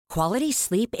Quality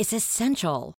sleep is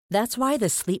essential. That's why the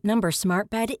Sleep Number Smart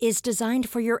Bed is designed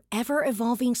for your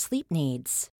ever-evolving sleep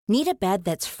needs. Need a bed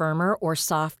that's firmer or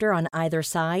softer on either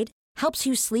side? Helps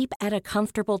you sleep at a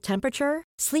comfortable temperature?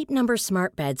 Sleep Number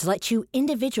Smart Beds let you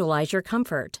individualize your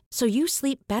comfort, so you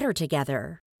sleep better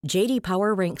together. J.D.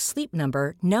 Power ranks Sleep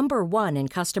Number number 1 in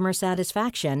customer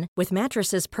satisfaction with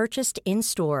mattresses purchased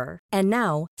in-store. And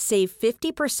now, save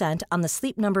 50% on the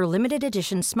Sleep Number Limited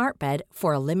Edition Smart Bed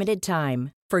for a limited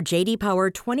time. For J.D. Power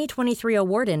 2023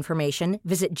 award information,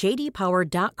 visit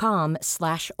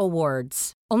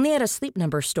jdpower.com/awards. Only at a Sleep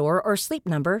Number store or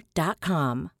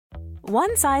sleepnumber.com.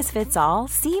 One size fits all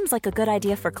seems like a good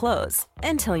idea for clothes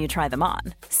until you try them on.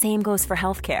 Same goes for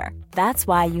healthcare. That's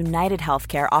why United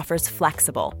Healthcare offers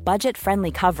flexible,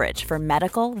 budget-friendly coverage for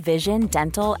medical, vision,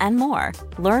 dental, and more.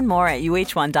 Learn more at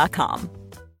uh1.com.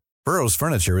 Burrow's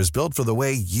furniture is built for the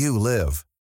way you live.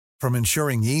 From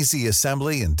ensuring easy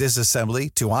assembly and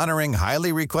disassembly to honoring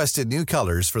highly requested new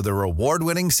colors for their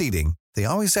award-winning seating, they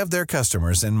always have their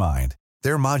customers in mind.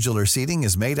 Their modular seating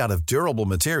is made out of durable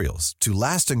materials to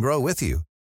last and grow with you.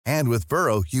 And with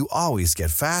Burrow, you always get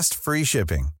fast, free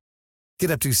shipping. Get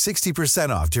up to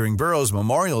 60% off during Burrow's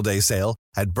Memorial Day sale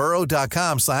at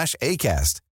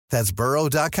burrow.com/ACAST. That's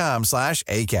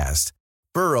burrow.com/ACAST.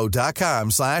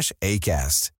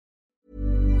 burrow.com/ACAST.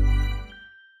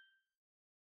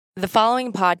 The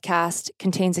following podcast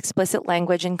contains explicit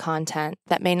language and content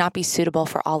that may not be suitable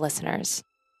for all listeners.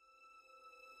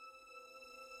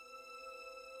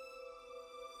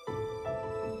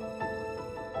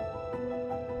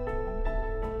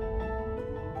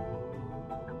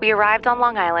 We arrived on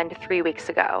Long Island 3 weeks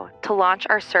ago to launch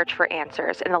our search for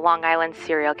answers in the Long Island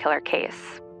serial killer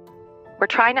case. We're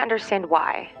trying to understand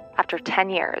why, after 10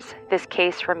 years, this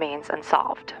case remains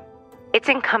unsolved. It's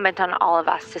incumbent on all of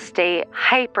us to stay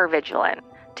hyper-vigilant,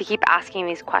 to keep asking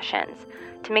these questions,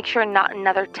 to make sure not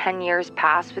another 10 years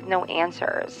pass with no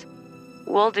answers.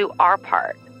 We'll do our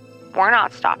part. We're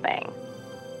not stopping.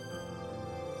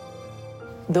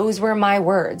 Those were my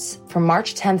words from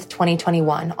March 10th,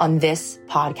 2021 on this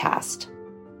podcast.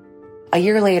 A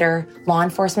year later, law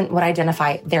enforcement would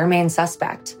identify their main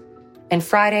suspect. And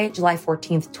Friday, July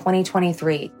 14th,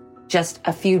 2023, just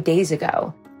a few days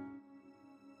ago,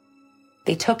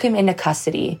 they took him into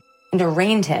custody and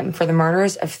arraigned him for the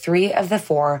murders of 3 of the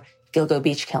 4 Gilgo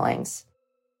Beach killings.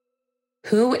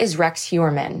 Who is Rex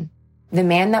Heuermann, the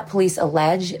man that police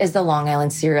allege is the Long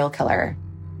Island serial killer?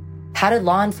 How did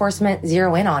law enforcement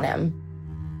zero in on him?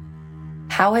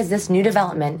 How has this new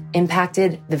development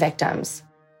impacted the victims?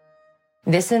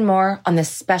 This and more on this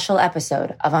special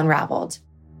episode of Unraveled.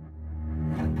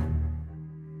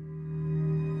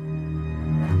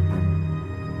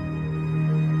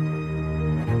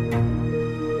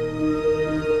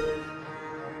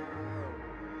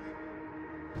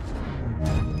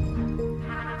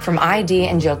 From ID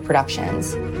and Joke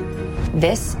Productions,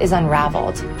 this is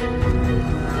Unraveled.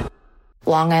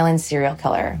 Long Island serial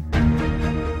killer.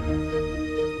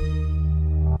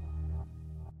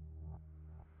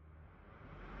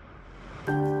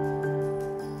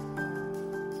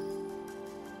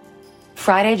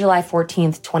 Friday, July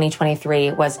 14th,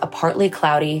 2023 was a partly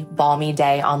cloudy, balmy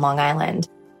day on Long Island,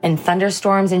 and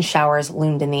thunderstorms and showers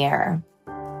loomed in the air.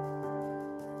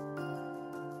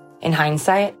 In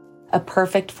hindsight, a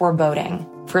perfect foreboding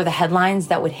for the headlines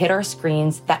that would hit our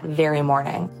screens that very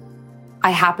morning. I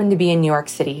happened to be in New York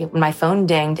City when my phone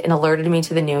dinged and alerted me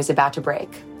to the news about to break.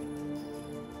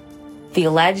 The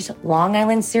alleged Long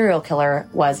Island serial killer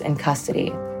was in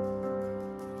custody.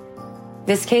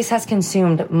 This case has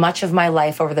consumed much of my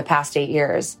life over the past 8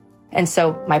 years, and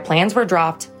so my plans were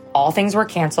dropped, all things were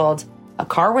canceled, a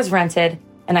car was rented,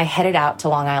 and I headed out to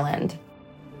Long Island.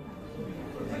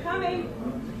 We're coming.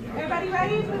 Everybody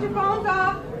ready? Put your phones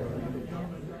off.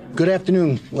 Good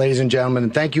afternoon, ladies and gentlemen,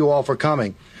 and thank you all for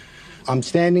coming. I'm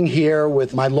standing here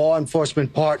with my law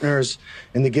enforcement partners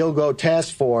in the Gilgo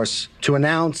Task Force to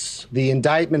announce the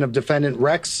indictment of defendant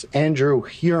Rex Andrew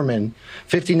Heuermann,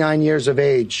 59 years of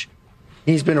age.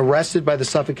 He's been arrested by the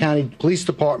Suffolk County Police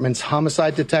Department's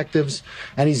homicide detectives,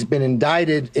 and he's been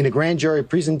indicted in a grand jury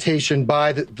presentation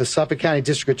by the Suffolk County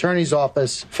District Attorney's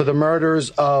Office for the murders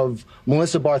of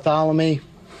Melissa Bartholomew,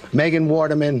 Megan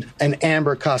Waterman, and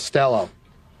Amber Costello.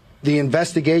 The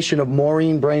investigation of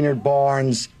Maureen Brainerd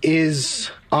Barnes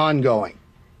is ongoing.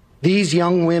 These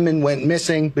young women went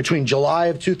missing between July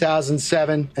of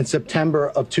 2007 and September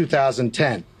of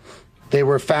 2010. They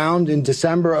were found in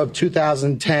December of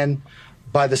 2010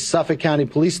 by the Suffolk County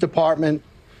Police Department,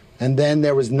 and then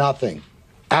there was nothing,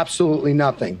 absolutely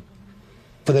nothing.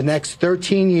 For the next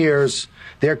 13 years,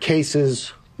 their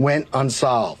cases went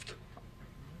unsolved.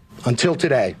 Until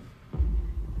today.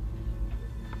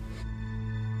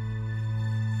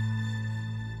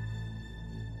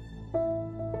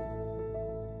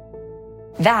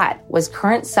 That was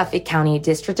current Suffolk County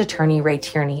District Attorney Ray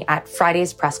Tierney at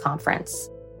Friday's press conference.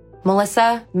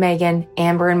 Melissa, Megan,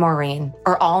 Amber, and Maureen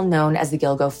are all known as the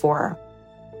Gilgo Four.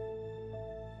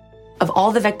 Of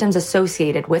all the victims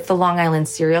associated with the Long Island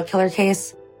serial killer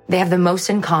case, they have the most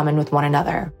in common with one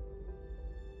another.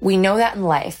 We know that in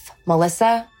life,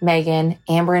 Melissa, Megan,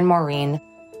 Amber, and Maureen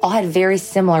all had very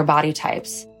similar body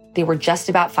types. They were just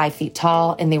about 5 feet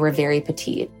tall and they were very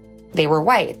petite. They were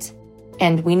white.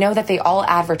 And we know that they all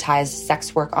advertised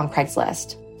sex work on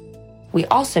Craigslist. We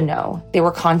also know they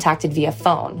were contacted via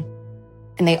phone,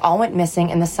 and they all went missing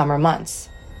in the summer months.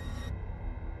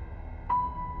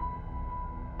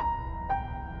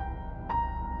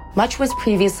 Much was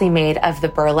previously made of the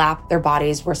burlap their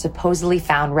bodies were supposedly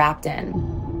found wrapped in.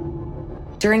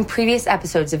 During previous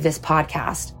episodes of this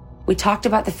podcast, we talked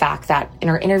about the fact that in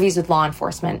our interviews with law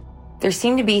enforcement, there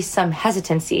seemed to be some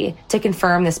hesitancy to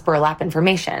confirm this burlap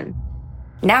information.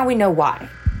 Now we know why.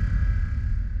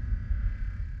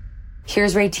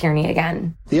 Here's Ray Tierney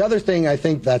again. The other thing I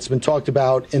think that's been talked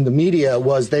about in the media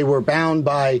was they were bound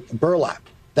by burlap.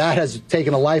 That has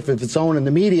taken a life of its own in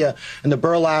the media, and the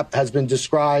burlap has been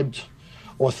described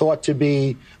or thought to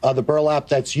be the burlap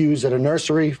that's used at a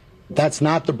nursery. That's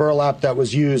not the burlap that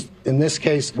was used. In this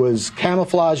case, it was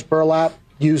camouflage burlap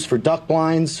used for duck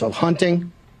blinds of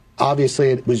hunting.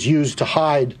 Obviously, it was used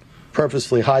to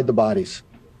purposely hide the bodies.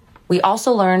 We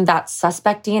also learned that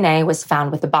suspect DNA was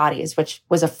found with the bodies, which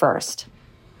was a first.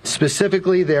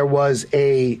 Specifically, there was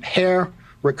a hair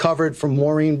recovered from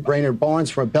Maureen Brainerd Barnes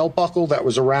from a belt buckle that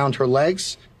was around her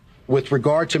legs. With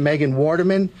regard to Megan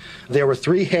Waterman, there were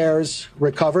 3 hairs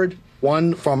recovered,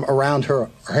 one from around her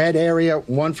head area,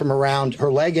 one from around her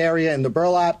leg area in the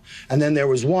burlap, and then there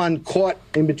was one caught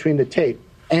in between the tape.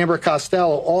 Amber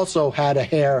Costello also had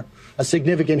a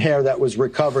significant hair that was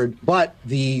recovered, but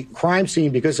the crime scene,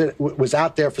 because it was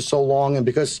out there for so long and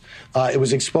because it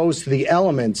was exposed to the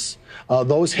elements,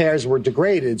 those hairs were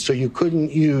degraded, so you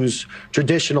couldn't use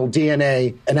traditional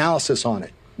DNA analysis on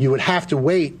it. You would have to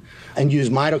wait and use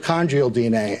mitochondrial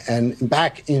DNA, and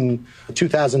back in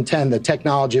 2010, the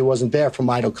technology wasn't there for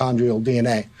mitochondrial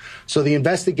DNA. So the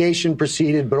investigation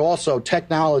proceeded, but also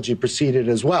technology proceeded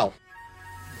as well.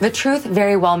 The truth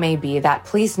very well may be that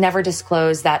police never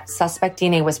disclosed that suspect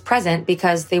DNA was present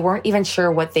because they weren't even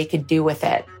sure what they could do with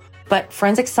it. But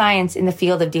forensic science in the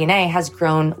field of DNA has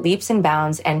grown leaps and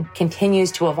bounds and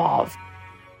continues to evolve.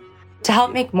 To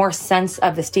help make more sense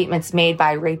of the statements made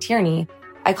by Ray Tierney,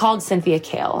 I called Cynthia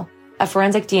Kale, a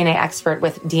forensic DNA expert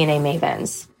with DNA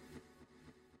Mavens.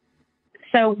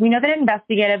 So we know that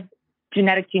investigative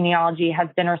genetic genealogy has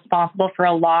been responsible for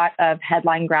a lot of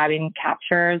headline-grabbing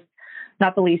captures,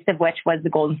 not the least of which was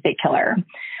the Golden State Killer.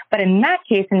 But in that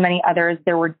case and many others,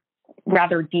 there were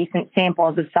rather decent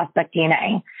samples of suspect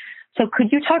DNA. So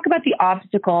could you talk about the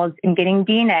obstacles in getting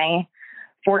DNA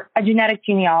for a genetic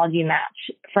genealogy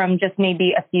match from just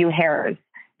maybe a few hairs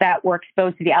that were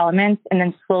exposed to the elements and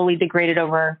then slowly degraded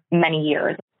over many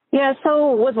years? Yeah,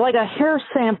 so with like a hair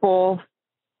sample,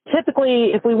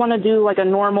 typically if we want to do like a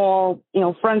normal,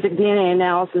 forensic DNA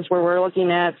analysis where we're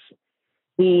looking at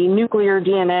the nuclear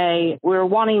DNA, we're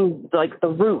wanting like the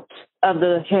root of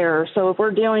the hair. So if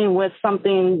we're dealing with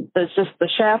something that's just the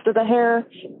shaft of the hair,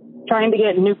 trying to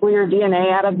get nuclear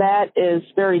DNA out of that is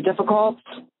very difficult.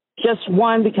 Just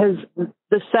one, because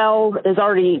the cell is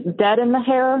already dead in the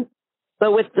hair.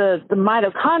 But with the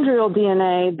mitochondrial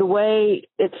DNA, the way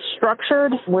it's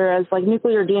structured, whereas like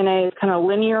nuclear DNA is kind of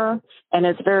linear and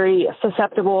it's very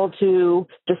susceptible to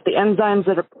just the enzymes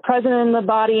that are present in the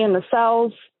body and the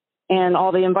cells, and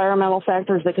all the environmental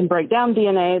factors that can break down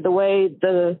DNA, the way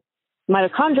the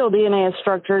mitochondrial DNA is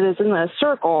structured is in a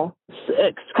circle.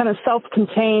 It's kind of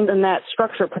self-contained, and that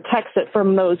structure protects it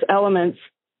from those elements,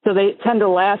 so they tend to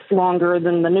last longer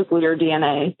than the nuclear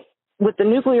DNA. With the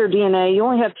nuclear DNA, you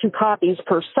only have 2 copies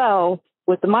per cell.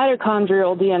 With the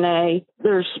mitochondrial DNA,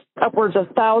 there's upwards of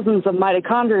thousands of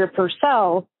mitochondria per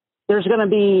cell. There's going to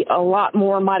be a lot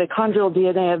more mitochondrial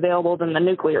DNA available than the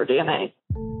nuclear DNA.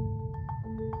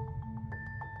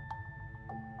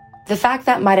 The fact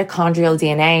that mitochondrial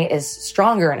DNA is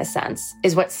stronger in a sense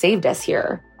is what saved us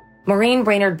here. Maureen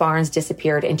Brainerd Barnes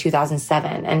disappeared in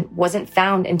 2007 and wasn't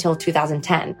found until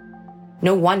 2010.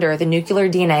 No wonder the nuclear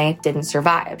DNA didn't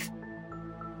survive.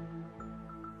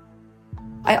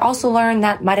 I also learned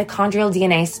that mitochondrial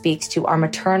DNA speaks to our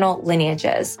maternal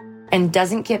lineages and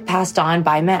doesn't get passed on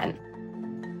by men.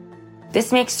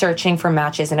 This makes searching for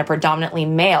matches in a predominantly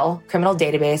male criminal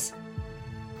database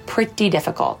pretty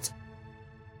difficult.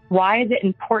 Why is it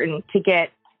important to get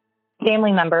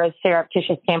family members'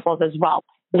 surreptitious samples as well?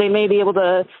 They may be able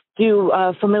to do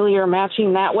familiar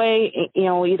matching that way,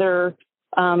 either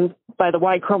by the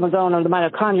Y chromosome or the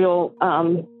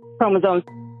mitochondrial chromosome.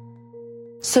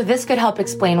 So this could help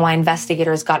explain why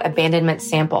investigators got abandonment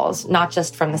samples, not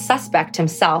just from the suspect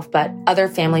himself, but other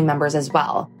family members as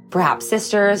well, perhaps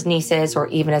sisters, nieces, or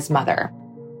even his mother.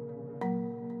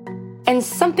 And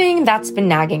something that's been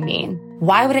nagging me: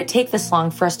 why would it take this long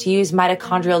for us to use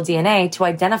mitochondrial DNA to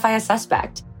identify a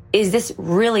suspect? Is this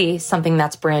really something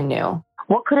that's brand new?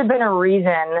 What could have been a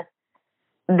reason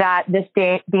that this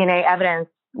DNA evidence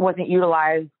wasn't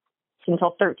utilized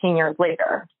until 13 years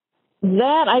later?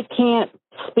 That I can't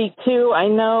speak to. I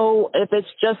know if it's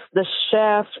just the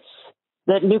shafts,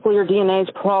 that nuclear DNA is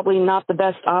probably not the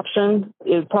best option.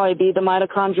 It would probably be the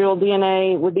mitochondrial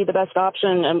DNA would be the best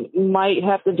option, and might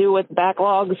have to do with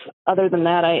backlogs. Other than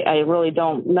that, I really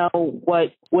don't know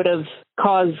what would have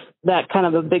caused that kind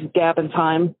of a big gap in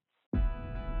time.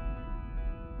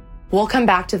 We'll come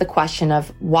back to the question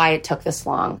of why it took this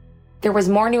long. There was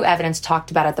more new evidence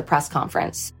talked about at the press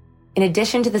conference. In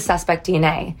addition to the suspect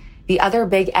DNA, the other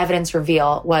big evidence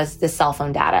reveal was the cell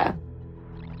phone data.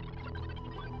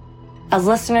 As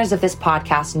listeners of this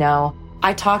podcast know,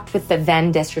 I talked with the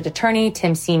then district attorney,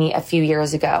 Tim Sini, a few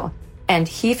years ago, and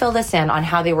he filled us in on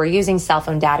how they were using cell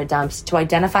phone data dumps to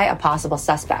identify a possible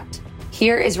suspect.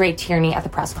 Here is Ray Tierney at the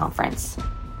press conference.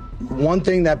 One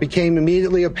thing that became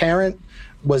immediately apparent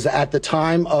was at the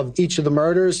time of each of the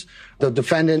murders, the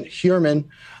defendant, Huerman,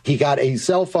 he got a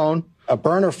cell phone, a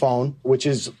burner phone, which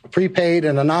is prepaid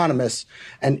and anonymous.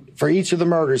 And for each of the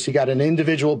murders, he got an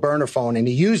individual burner phone, and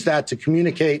he used that to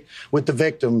communicate with the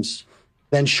victims.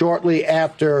 Then shortly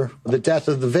after the death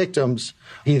of the victims,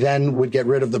 he then would get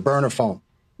rid of the burner phone.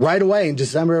 Right away in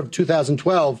December of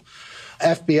 2012,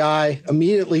 FBI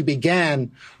immediately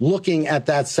began looking at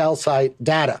that cell site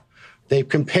data. They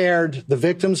compared the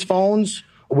victims' phones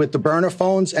with the burner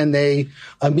phones, and they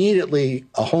immediately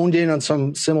honed in on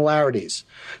some similarities,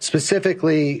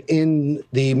 specifically in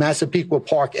the Massapequa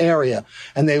Park area.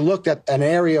 And they looked at an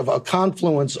area of a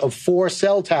confluence of 4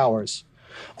 cell towers.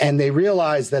 And they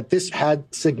realized that this had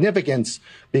significance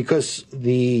because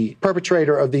the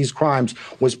perpetrator of these crimes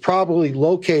was probably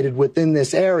located within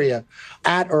this area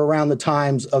at or around the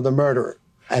times of the murder.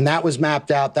 And that was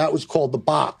mapped out. That was called the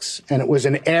box. And it was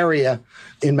an area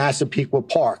in Massapequa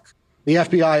Park. The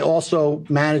FBI also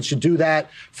managed to do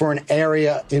that for an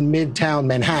area in Midtown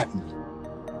Manhattan.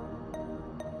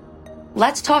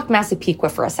 Let's talk Massapequa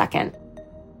for a second.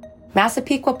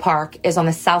 Massapequa Park is on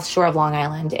the south shore of Long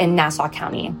Island in Nassau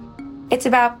County. It's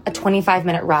about a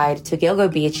 25-minute ride to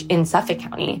Gilgo Beach in Suffolk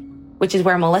County, which is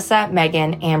where Melissa,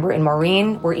 Megan, Amber, and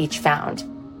Maureen were each found.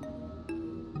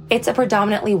 It's a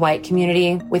predominantly white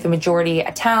community with a majority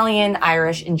Italian,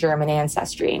 Irish, and German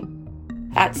ancestry.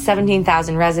 At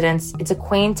 17,000 residents, it's a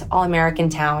quaint, all-American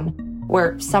town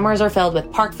where summers are filled with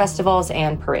park festivals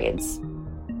and parades.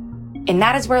 And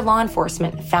that is where law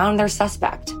enforcement found their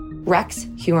suspect, Rex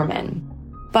Huerman.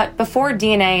 But before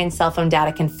DNA and cell phone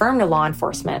data confirmed to law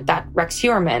enforcement that Rex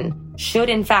Huerman should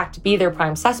in fact be their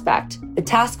prime suspect, the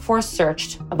task force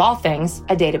searched, of all things,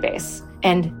 a database.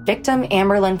 And victim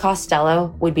Amber Lynn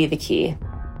Costello would be the key.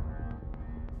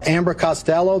 Amber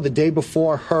Costello, the day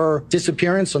before her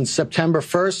disappearance on September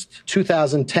 1st,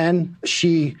 2010,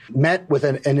 she met with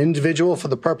an individual for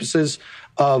the purposes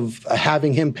of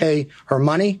having him pay her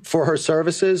money for her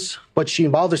services. But she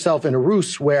involved herself in a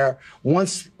ruse where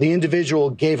once the individual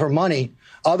gave her money,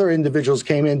 other individuals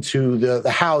came into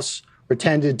the house,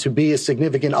 pretended to be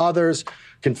significant others,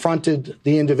 confronted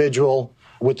the individual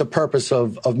with the purpose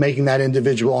of making that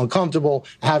individual uncomfortable,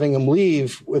 having him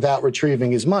leave without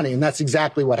retrieving his money. And that's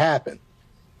exactly what happened.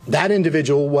 That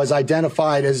individual was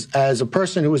identified as a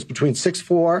person who was between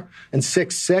 6'4" and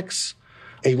 6'6",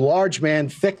 a large man,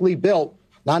 thickly built,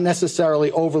 not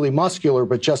necessarily overly muscular,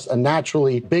 but just a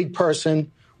naturally big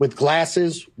person with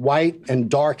glasses, white and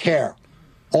dark hair.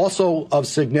 Also of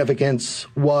significance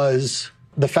was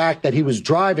the fact that he was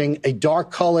driving a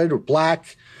dark-colored or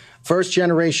black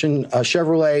first-generation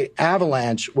Chevrolet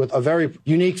Avalanche with a very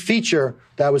unique feature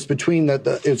that was between it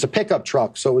was a pickup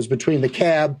truck, so it was between the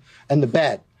cab and the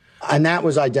bed. And that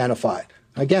was identified.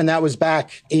 Again, that was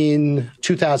back in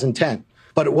 2010.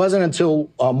 But it wasn't until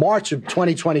March of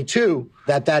 2022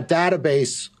 that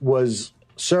database was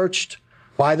searched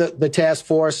by the task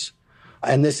force,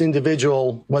 and this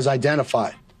individual was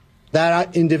identified.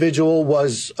 That individual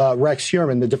was Rex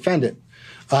Huerman, the defendant.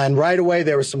 And right away,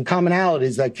 there were some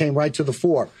commonalities that came right to the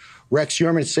fore. Rex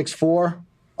Huerman, 6'4",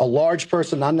 a large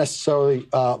person, not necessarily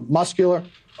muscular,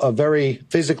 a very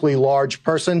physically large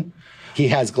person. He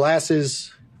has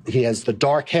glasses, he has the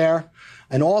dark hair,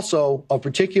 and also, of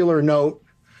particular note,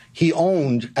 he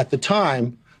owned, at the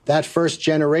time, that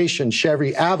first-generation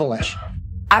Chevy Avalanche.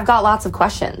 I've got lots of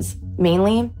questions.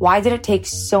 Mainly, why did it take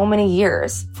so many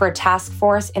years for a task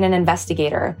force and an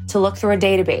investigator to look through a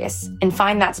database and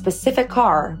find that specific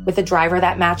car with a driver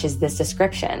that matches this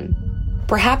description?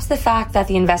 Perhaps the fact that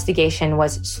the investigation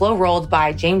was slow-rolled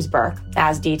by James Burke,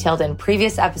 as detailed in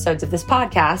previous episodes of this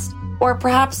podcast, or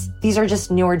perhaps these are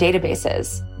just newer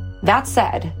databases. That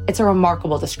said, it's a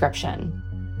remarkable description.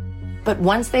 But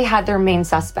once they had their main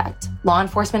suspect, law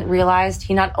enforcement realized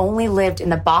he not only lived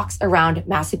in the box around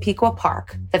Massapequa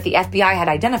Park that the FBI had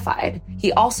identified,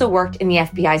 he also worked in the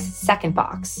FBI's second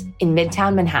box in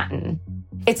Midtown Manhattan.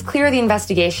 It's clear the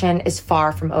investigation is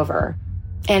far from over,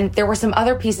 and there were some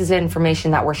other pieces of information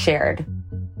that were shared.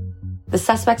 The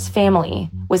suspect's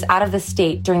family was out of the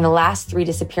state during the last 3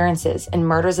 disappearances and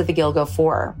murders of the Gilgo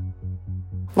Four.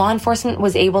 Law enforcement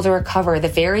was able to recover the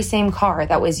very same car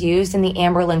that was used in the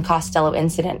Amberlynn Costello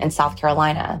incident in South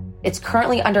Carolina. It's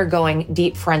currently undergoing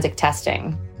deep forensic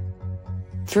testing.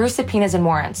 Through subpoenas and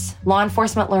warrants, law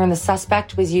enforcement learned the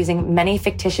suspect was using many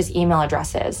fictitious email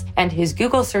addresses and whose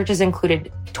Google searches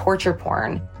included torture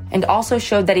porn, and also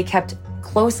showed that he kept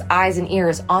close eyes and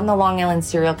ears on the Long Island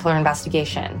serial killer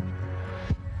investigation.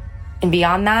 And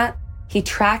beyond that, he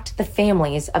tracked the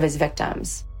families of his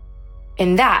victims.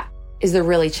 And that is the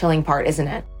really chilling part, isn't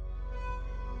it?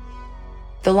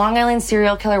 The Long Island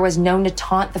serial killer was known to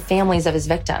taunt the families of his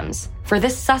victims. For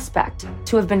this suspect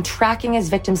to have been tracking his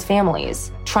victims'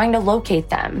 families, trying to locate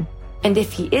them, and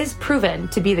if he is proven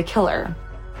to be the killer,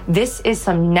 this is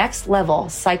some next-level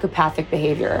psychopathic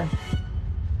behavior.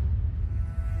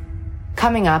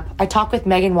 Coming up, I talk with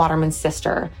Megan Waterman's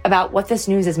sister about what this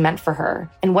news has meant for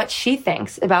her and what she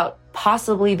thinks about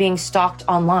possibly being stalked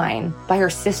online by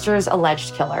her sister's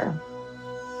alleged killer.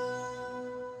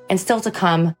 And still to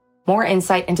come, more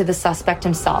insight into the suspect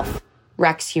himself,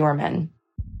 Rex Heuermann.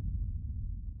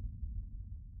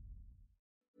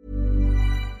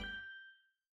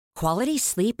 Quality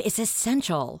sleep is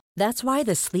essential. That's why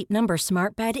the Sleep Number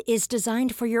Smart Bed is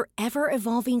designed for your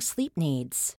ever-evolving sleep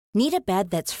needs. Need a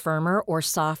bed that's firmer or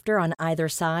softer on either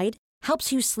side?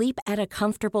 Helps you sleep at a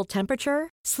comfortable temperature?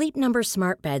 Sleep Number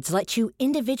Smart Beds let you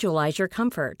individualize your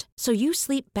comfort, so you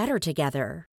sleep better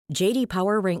together. J.D.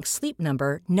 Power ranks Sleep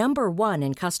Number number 1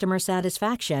 in customer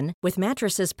satisfaction with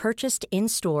mattresses purchased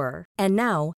in-store. And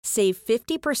now, save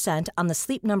 50% on the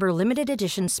Sleep Number Limited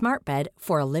Edition Smart Bed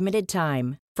for a limited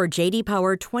time. For J.D.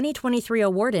 Power 2023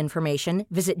 award information,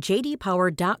 visit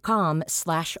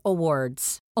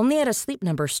jdpower.com/awards. Only at a Sleep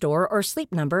Number store or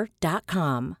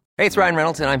sleepnumber.com. Hey, it's Ryan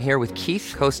Reynolds, and I'm here with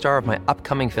Keith, co-star of my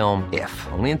upcoming film, If,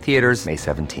 only in theaters May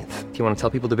 17th. Do you want to tell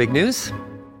people the big news?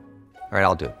 All right,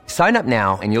 I'll do it. Sign up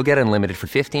now and you'll get unlimited for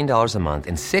 $15 a month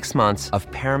and 6 months of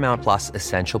Paramount Plus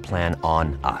Essential Plan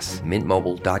on us.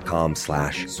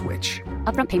 MintMobile.com/switch.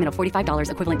 Upfront payment of $45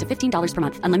 equivalent to $15 per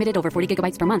month. Unlimited over 40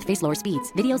 gigabytes per month. Face lower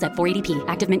speeds. Videos at 480p.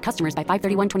 Active Mint customers by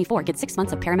 531.24 get 6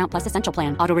 months of Paramount Plus Essential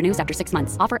Plan. Auto renews after 6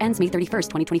 months. Offer ends May 31st,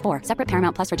 2024. Separate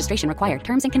Paramount Plus registration required.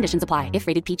 Terms and conditions apply if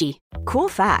rated PG. Cool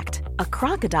fact, a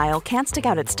crocodile can't stick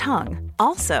out its tongue.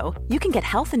 Also, you can get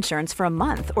health insurance for a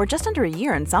month or just under a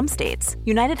year in some states.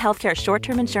 United Healthcare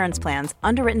short-term insurance plans,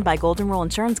 underwritten by Golden Rule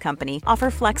Insurance Company,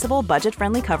 offer flexible,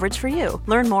 budget-friendly coverage for you.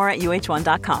 Learn more at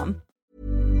uh1.com.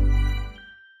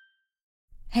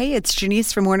 Hey, it's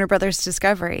Janice from Warner Brothers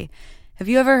Discovery. Have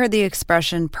you ever heard the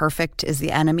expression, perfect is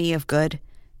the enemy of good?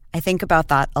 I think about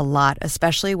that a lot,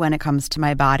 especially when it comes to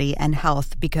my body and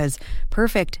health, because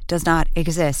perfect does not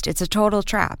exist. It's a total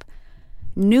trap.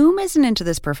 Noom isn't into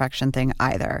this perfection thing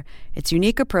either. Its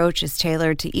unique approach is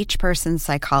tailored to each person's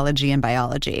psychology and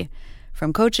biology.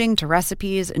 From coaching to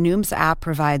recipes, Noom's app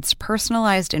provides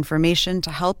personalized information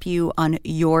to help you on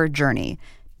your journey,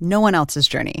 no one else's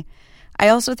journey. I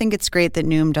also think it's great that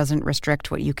Noom doesn't restrict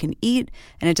what you can eat,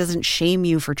 and it doesn't shame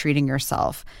you for treating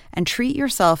yourself. And treat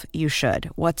yourself you should.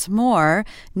 What's more,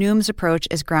 Noom's approach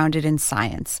is grounded in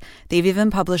science. They've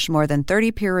even published more than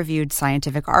 30 peer-reviewed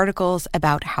scientific articles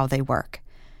about how they work.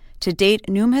 To date,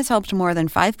 Noom has helped more than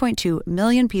 5.2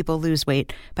 million people lose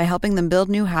weight by helping them build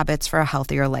new habits for a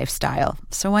healthier lifestyle.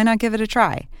 So why not give it a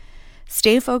try?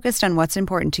 Stay focused on what's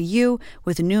important to you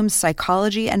with Noom's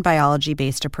psychology and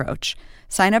biology-based approach.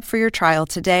 Sign up for your trial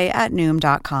today at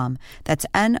Noom.com. That's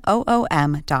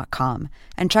Noom.com.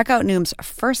 And check out Noom's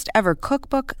first ever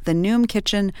cookbook, The Noom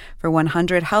Kitchen, for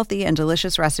 100 healthy and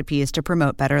delicious recipes to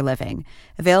promote better living.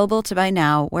 Available to buy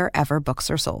now wherever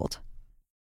books are sold.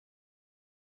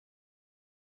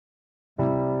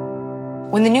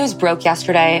 When the news broke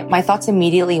yesterday, my thoughts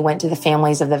immediately went to the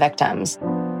families of the victims.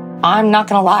 I'm not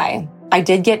gonna lie, I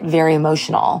did get very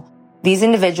emotional. These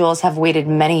individuals have waited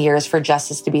many years for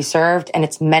justice to be served, and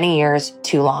it's many years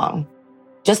too long.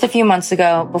 Just a few months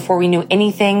ago, before we knew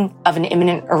anything of an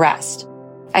imminent arrest,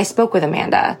 I spoke with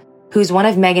Amanda, who's one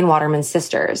of Megan Waterman's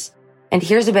sisters. And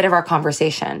here's a bit of our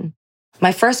conversation.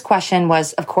 My first question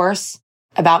was, of course,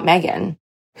 about Megan.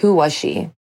 Who was she?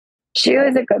 She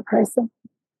was a good person.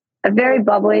 A very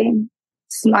bubbly,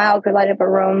 smile could light up a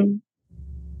room.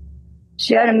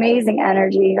 She had amazing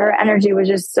energy. Her energy was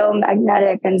just so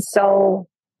magnetic and so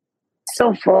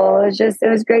full. It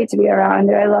was great to be around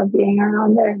her. I love being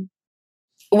around her.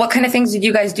 What kind of things did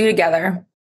you guys do together?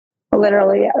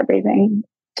 Literally everything.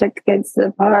 Took the kids to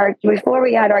the park. Before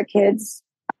we had our kids,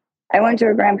 I went to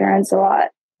her grandparents a lot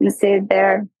and stayed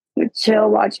there. We'd chill,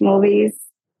 watch movies.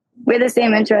 We had the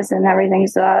same interests in everything,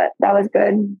 so that was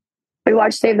good. We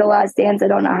watched Save the Last Dance I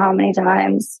don't know how many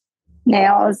times.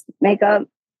 Nails, makeup,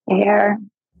 hair.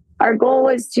 Our goal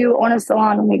was to own a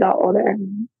salon when we got older.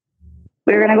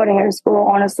 We were going to go to hair school,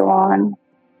 own a salon.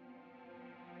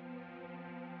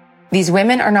 These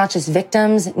women are not just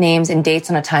victims, names, and dates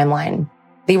on a timeline.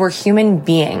 They were human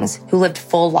beings who lived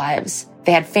full lives.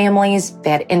 They had families,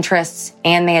 they had interests,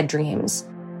 and they had dreams.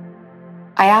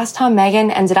 I asked how Megan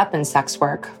ended up in sex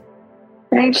work.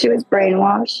 I think she was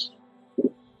brainwashed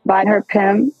by her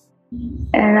pimp.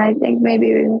 And I think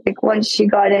maybe once she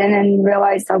got in and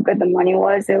realized how good the money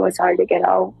was, it was hard to get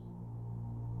out.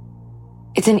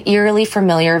 It's an eerily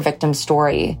familiar victim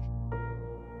story.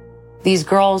 These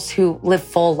girls who live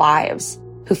full lives,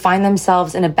 who find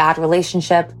themselves in a bad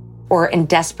relationship or in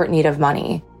desperate need of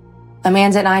money.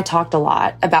 Amanda and I talked a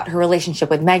lot about her relationship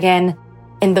with Megan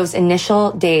and those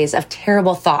initial days of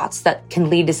terrible thoughts that can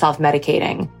lead to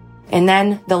self-medicating. And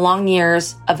then the long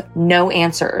years of no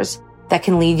answers that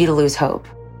can lead you to lose hope.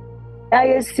 I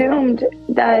assumed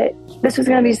that this was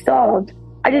going to be solved.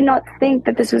 I did not think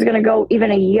that this was going to go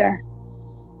even a year.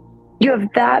 You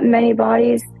have that many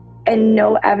bodies and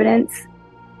no evidence,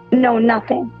 no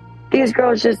nothing. These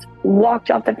girls just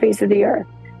walked off the face of the earth.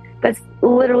 That's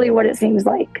literally what it seems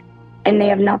like. And they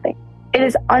have nothing. It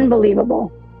is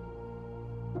unbelievable.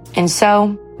 And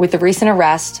so, with the recent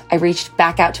arrest, I reached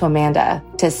back out to Amanda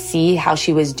to see how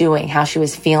she was doing, how she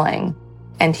was feeling.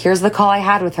 And here's the call I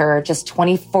had with her just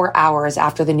 24 hours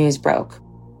after the news broke.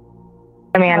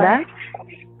 Amanda?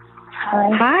 Hi.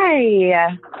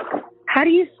 Hi. How do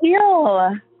you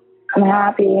feel? I'm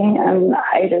happy.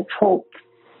 I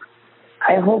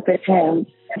hope it's him.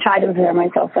 I tried to prepare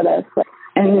myself for this.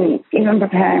 And even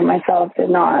preparing myself did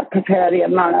not prepare the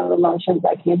amount of emotions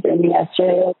that came through me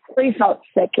yesterday. I really felt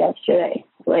sick yesterday.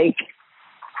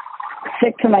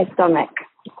 Sick to my stomach.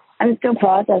 I'm still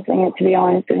processing it, to be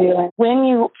honest with you. When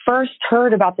you first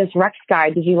heard about this Rex guy,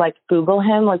 did you Google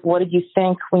him? What did you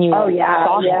think when you saw him?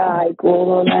 I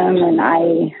Googled him, and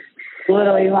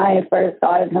my first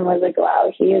thought of him was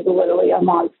wow, he is literally a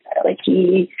monster.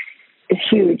 He is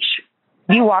huge.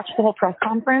 You watched the whole press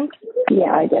conference?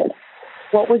 Yeah, I did.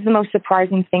 What was the most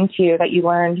surprising thing to you that you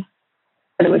learned?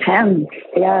 That it was him,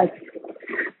 yes.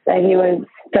 That he was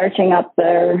searching up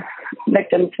their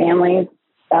victims' families.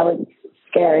 That was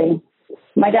scary.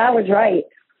 My dad was right.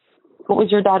 What was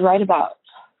your dad right about?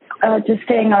 Just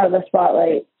staying out of the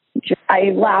spotlight.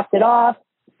 I laughed it off,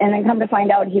 and then come to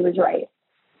find out he was right.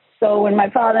 So when my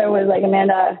father was like,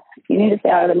 Amanda, you need to stay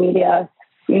out of the media.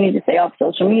 You need to stay off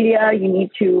social media. You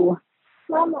need to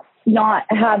not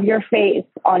have your face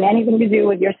on anything to do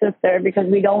with your sister because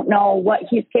we don't know what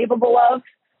he's capable of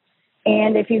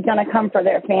and if he's going to come for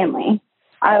their family.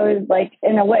 I was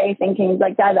in a way thinking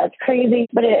Dad, that's crazy,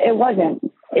 but it wasn't.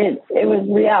 It was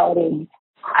reality.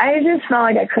 I just felt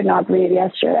like I could not breathe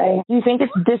yesterday. Do you think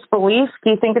it's disbelief?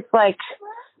 Do you think it's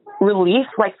relief?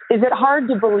 Is it hard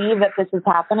to believe that this is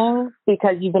happening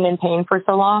because you've been in pain for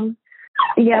so long?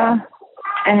 Yeah,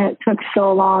 and it took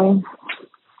so long.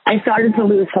 I started to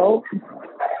lose hope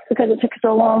because it took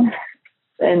so long.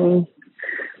 And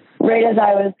right as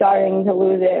I was starting to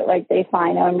lose it, they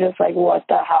find I'm just what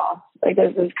the hell?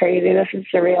 This is crazy. This is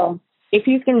surreal. If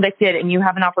he's convicted and you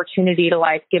have an opportunity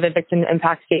to give a victim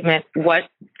impact statement, what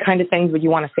kind of things would you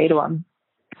want to say to him?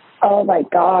 Oh my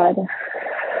God.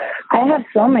 I have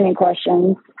so many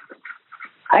questions.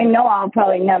 I know I'll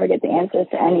probably never get the answers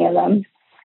to any of them.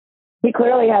 He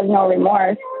clearly has no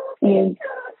remorse. He's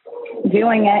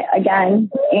doing it again,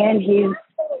 and he's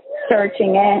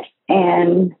searching it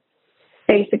and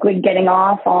basically getting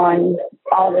off on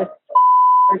all this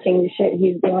searching shit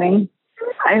he's doing.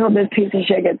 I hope this piece of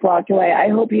shit gets locked away. I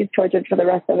hope he's tortured for the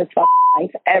rest of his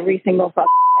life, every single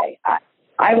day.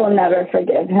 I will never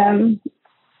forgive him.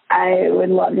 I would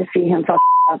love to see him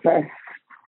suffer.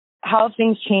 how have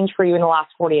things changed for you in the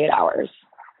last 48 hours?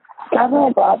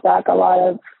 Definitely brought back a lot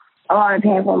of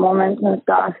painful moments and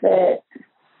stuff. It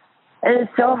is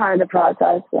so hard to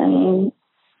process. I mean,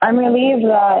 I'm relieved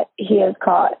that he is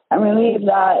caught. I'm relieved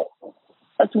that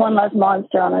that's one less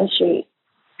monster on the street.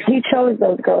 He chose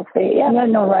those girls' fate. Yeah, he had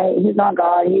no right. He's not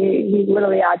God. He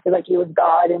literally acted like he was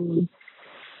God and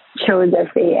chose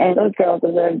their fate. And those girls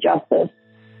deserve justice.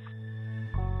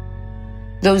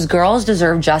 Those girls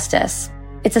deserve justice.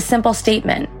 It's a simple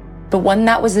statement, but one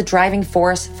that was the driving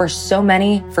force for so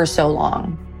many for so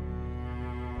long.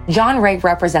 John Ray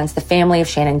represents the family of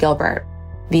Shannon Gilbert,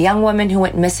 the young woman who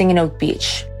went missing in Oak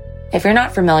Beach. If you're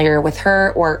not familiar with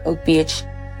her or Oak Beach,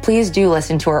 please do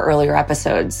listen to our earlier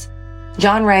episodes.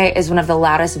 John Ray is one of the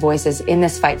loudest voices in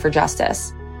this fight for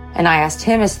justice, and I asked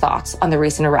him his thoughts on the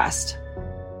recent arrest.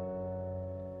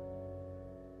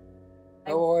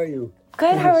 How are you?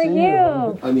 Good, how are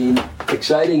you? I mean,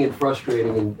 exciting and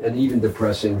frustrating and even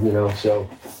depressing, so.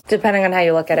 Depending on how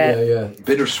you look at it. Yeah.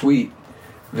 Bittersweet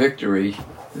victory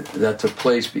that took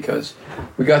place because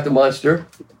we got the monster.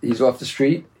 He's off the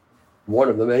street, one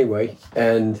of them anyway,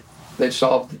 and they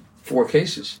solved 4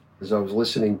 cases. As I was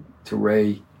listening to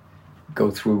Ray go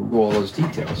through all those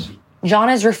details. John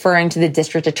is referring to the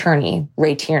district attorney,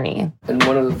 Ray Tierney. And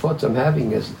one of the thoughts I'm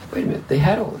having is, wait a minute, they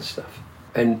had all this stuff.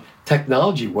 And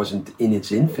technology wasn't in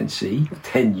its infancy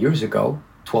 10 years ago,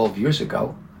 12 years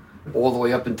ago, all the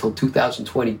way up until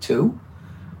 2022.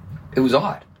 It was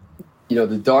odd.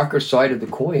 The darker side of the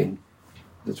coin,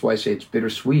 that's why I say it's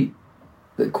bittersweet,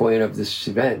 the coin of this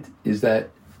event, is that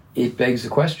it begs the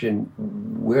question,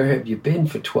 where have you been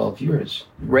for 12 years?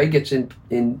 Ray gets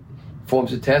in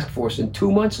forms a task force, and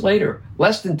 2 months later,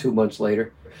 less than 2 months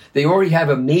later, they already have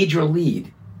a major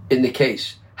lead in the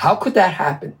case. How could that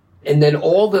happen? And then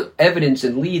all the evidence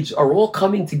and leads are all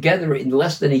coming together in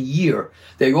less than a year.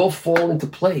 They all fall into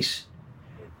place.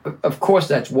 Of course,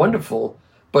 that's wonderful,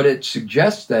 but it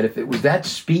suggests that if it was that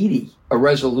speedy a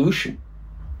resolution,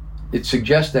 it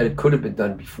suggests that it could have been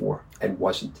done before and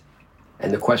wasn't.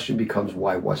 And the question becomes,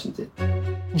 why wasn't it?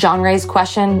 John Ray's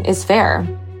question is fair.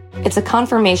 It's a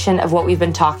confirmation of what we've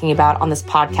been talking about on this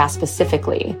podcast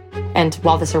specifically. And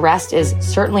while this arrest is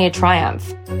certainly a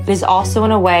triumph, it is also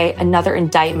in a way another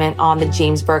indictment on the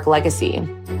James Burke legacy.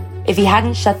 If he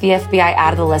hadn't shut the FBI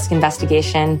out of the LISK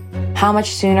investigation, how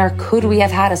much sooner could we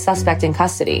have had a suspect in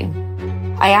custody?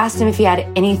 I asked him if he had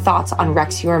any thoughts on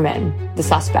Rex Heuermann, the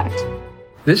suspect.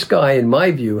 This guy, in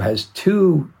my view, has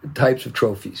 2 types of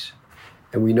trophies.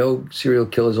 And we know serial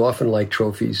killers often like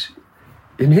trophies.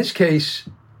 In his case,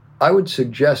 I would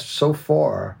suggest so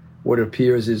far what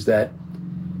appears is that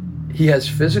he has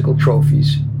physical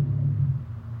trophies,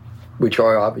 which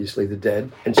are obviously the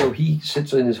dead. And so he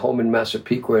sits in his home in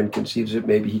Massapequa and conceives that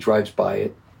maybe he drives by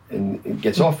it and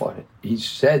gets off on it. He's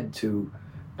said to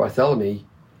Barthelemy,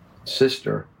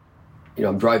 sister,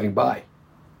 I'm driving by,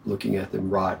 looking at them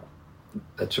rot,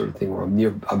 that sort of thing, or I'm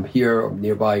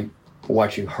nearby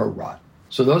watching her rot.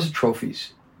 So those are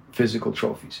trophies, physical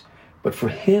trophies. But for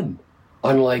him,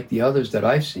 unlike the others that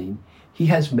I've seen, he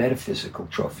has metaphysical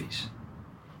trophies.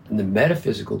 And the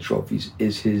metaphysical trophies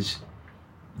is his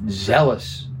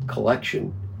zealous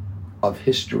collection of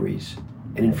histories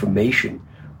and information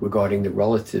regarding the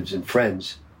relatives and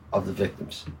friends of the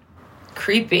victims.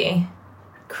 Creepy.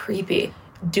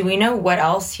 Do we know what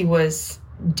else he was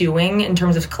doing in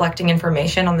terms of collecting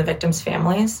information on the victims'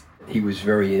 families? He was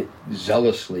very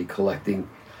zealously collecting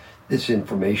this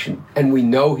information. And we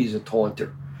know he's a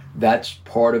taunter. That's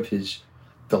part of his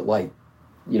delight.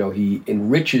 He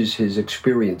enriches his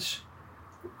experience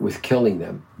with killing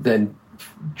them, then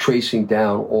tracing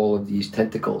down all of these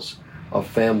tentacles of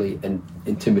family and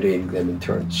intimidating them in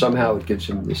turn. Somehow it gives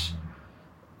him this,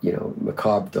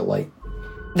 macabre delight.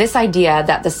 This idea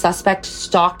that the suspect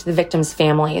stalked the victims'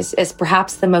 families is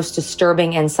perhaps the most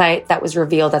disturbing insight that was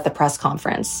revealed at the press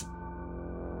conference.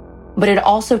 But it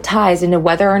also ties into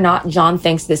whether or not John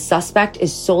thinks this suspect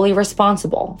is solely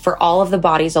responsible for all of the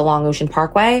bodies along Ocean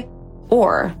Parkway,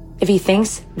 or if he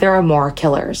thinks there are more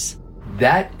killers.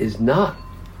 That is not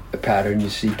a pattern you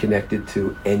see connected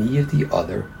to any of the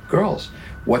other girls.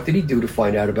 What did he do to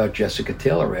find out about Jessica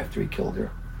Taylor after he killed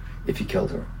her, if he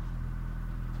killed her?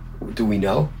 Do we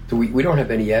know? We don't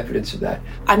have any evidence of that.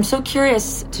 I'm so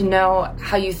curious to know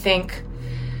how you think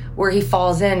where he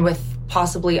falls in with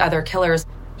possibly other killers.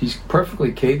 He's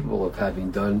perfectly capable of having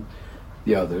done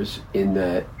the others in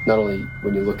that not only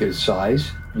when you look at his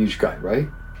size, huge guy, right?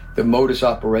 The modus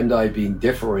operandi being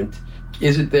different,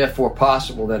 is it therefore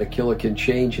possible that a killer can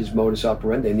change his modus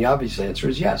operandi? And the obvious answer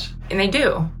is yes. And they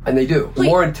do. And they do. The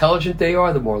more intelligent they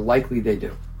are, the more likely they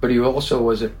do. But he also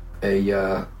was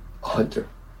a hunter.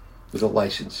 with a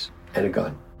license and a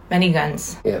gun. Many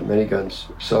guns. Yeah, many guns.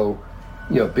 So,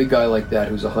 a big guy like that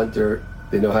who's a hunter,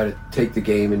 they know how to take the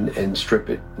game and strip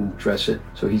it and dress it.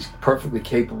 So he's perfectly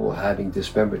capable of having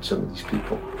dismembered some of these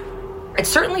people. It's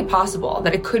certainly possible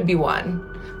that it could be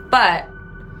one, but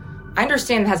I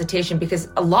understand the hesitation because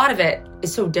a lot of it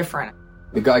is so different.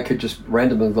 The guy could just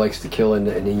randomly likes to kill and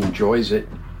he enjoys it,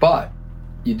 but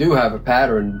you do have a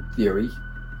pattern theory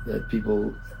that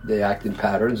people, they act in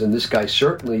patterns, and this guy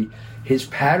certainly, his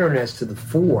pattern as to the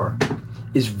 4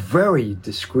 is very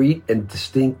discrete and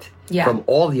distinct from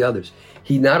all the others.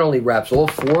 He not only wraps all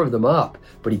 4 of them up,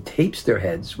 but he tapes their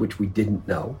heads, which we didn't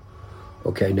know.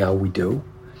 Okay, now we do.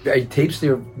 He tapes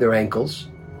their ankles,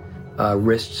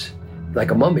 wrists,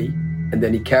 like a mummy, and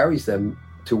then he carries them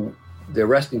to their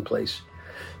resting place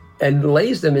and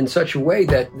lays them in such a way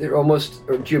that they're almost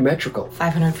geometrical.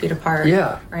 500 feet apart.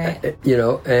 Yeah. Right.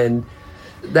 And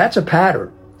that's a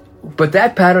pattern. But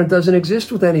that pattern doesn't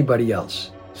exist with anybody else.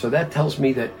 So that tells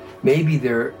me that maybe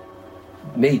they're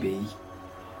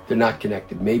not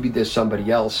connected. Maybe there's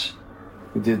somebody else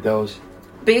who did those.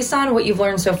 Based on what you've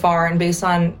learned so far and based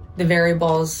on the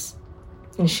variables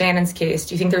in Shannon's case,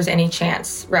 do you think there's any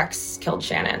chance Rex killed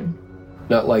Shannon?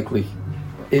 Not likely.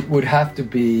 It would have to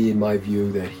be, in my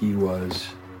view, that he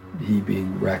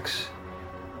being Rex,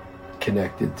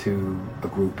 connected to a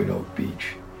group in Oak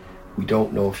Beach. We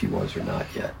don't know if he was or not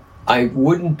yet. I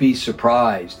wouldn't be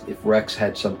surprised if Rex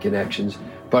had some connections,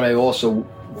 but I also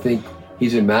think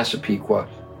he's in Massapequa,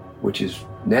 which is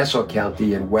Nassau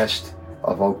County and west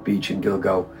of Oak Beach and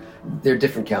Gilgo. They're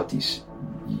different counties.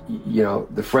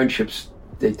 The friendships,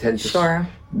 they tend to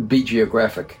be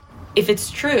geographic. If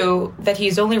it's true that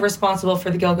he's only responsible for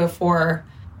the Gilgo 4,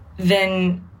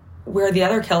 then where are the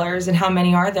other killers and how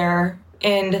many are there?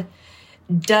 And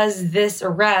does this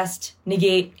arrest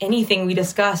negate anything we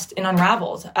discussed in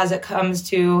Unraveled as it comes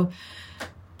to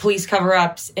police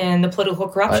cover-ups and the political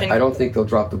corruption? I don't think they'll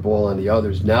drop the ball on the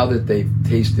others. Now that they've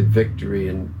tasted victory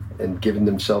and given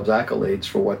themselves accolades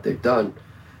for what they've done,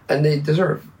 and they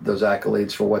deserve those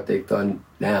accolades for what they've done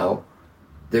now,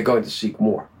 they're going to seek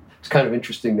more. It's kind of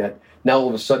interesting that now all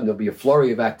of a sudden there'll be a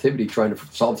flurry of activity trying to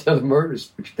solve the other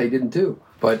murders, which they didn't do.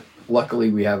 But luckily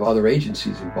we have other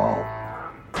agencies involved.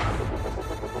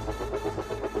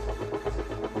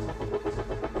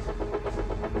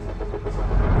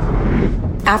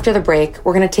 After the break,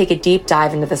 we're going to take a deep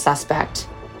dive into the suspect.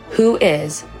 Who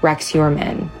is Rex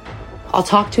Heuermann? I'll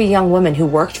talk to a young woman who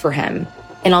worked for him,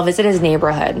 and I'll visit his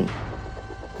neighborhood.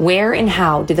 Where and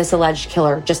how did this alleged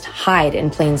killer just hide in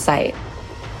plain sight?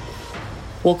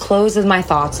 We'll close with my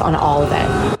thoughts on all of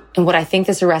it and what I think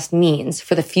this arrest means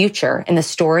for the future in the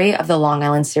story of the Long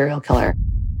Island serial killer.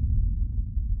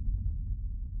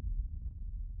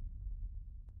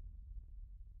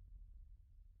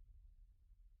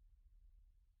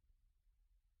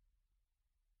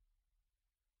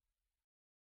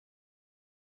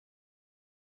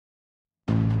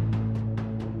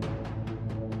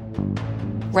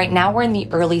 Right now, we're in the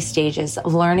early stages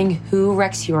of learning who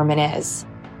Rex Heuermann is.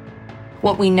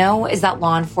 What we know is that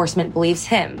law enforcement believes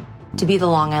him to be the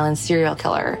Long Island serial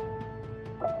killer.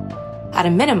 At a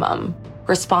minimum,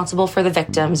 responsible for the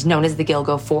victims known as the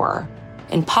Gilgo 4,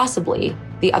 and possibly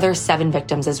the other 7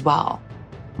 victims as well.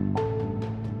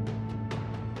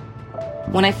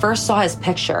 When I first saw his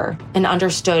picture and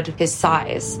understood his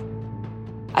size,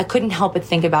 I couldn't help but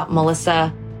think about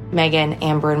Melissa, Megan,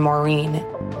 Amber, and Maureen,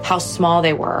 how small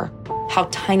they were, how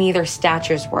tiny their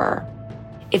statures were.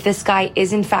 If this guy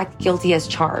is in fact guilty as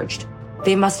charged,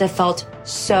 they must have felt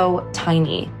so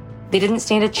tiny. They didn't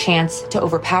stand a chance to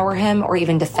overpower him or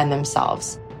even defend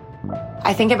themselves.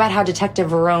 I think about how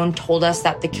Detective Verone told us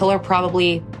that the killer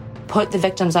probably put the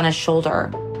victims on his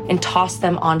shoulder and tossed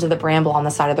them onto the bramble on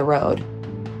the side of the road.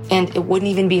 And it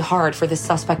wouldn't even be hard for the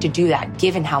suspect to do that,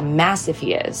 given how massive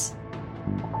he is.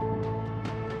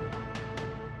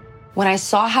 When I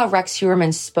saw how Rex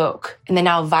Heuermann spoke in the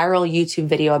now viral YouTube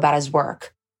video about his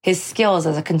work, his skills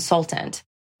as a consultant,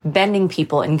 bending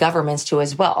people in governments to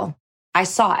his will, I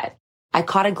saw it. I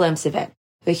caught a glimpse of it.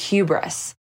 The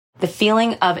hubris, the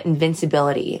feeling of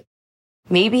invincibility.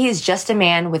 Maybe he's just a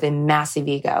man with a massive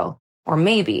ego. Or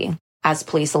maybe, as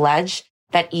police allege,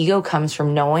 that ego comes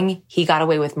from knowing he got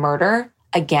away with murder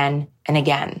again and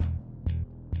again.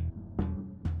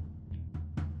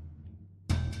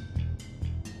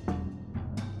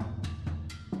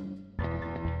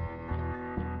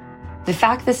 The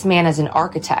fact this man is an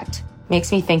architect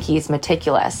makes me think he's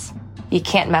meticulous. You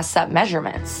can't mess up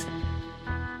measurements.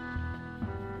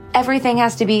 Everything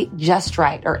has to be just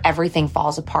right or everything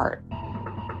falls apart.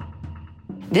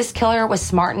 This killer was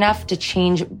smart enough to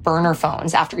change burner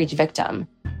phones after each victim.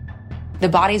 The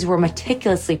bodies were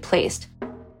meticulously placed,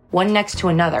 one next to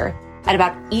another, at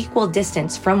about equal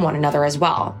distance from one another as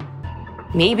well.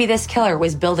 Maybe this killer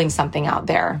was building something out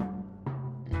there.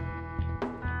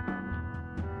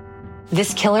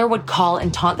 This killer would call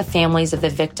and taunt the families of the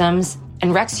victims,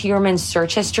 and Rex Heuermann's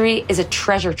search history is a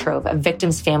treasure trove of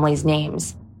victims' families'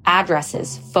 names,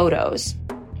 addresses, photos.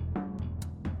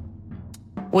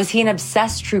 Was he an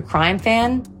obsessed true crime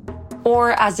fan?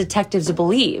 Or, as detectives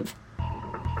believe,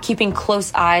 keeping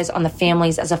close eyes on the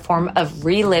families as a form of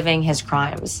reliving his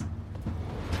crimes?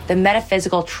 The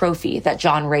metaphysical trophy that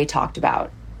John Ray talked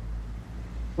about.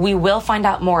 We will find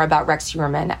out more about Rex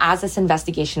Heuermann as this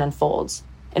investigation unfolds,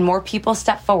 and more people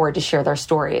step forward to share their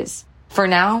stories. For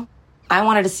now, I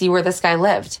wanted to see where this guy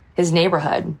lived, his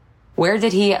neighborhood. Where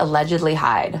did he allegedly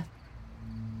hide?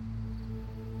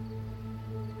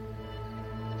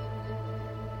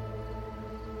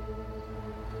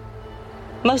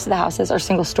 Most of the houses are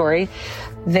single story.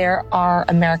 There are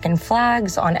American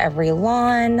flags on every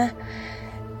lawn.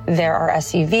 There are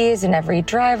SUVs in every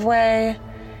driveway.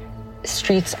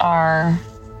 Streets are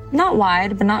not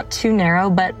wide, but not too narrow,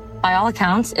 but by all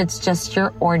accounts, it's just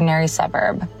your ordinary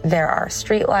suburb. There are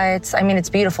streetlights. I mean, it's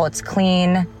beautiful. It's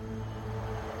clean.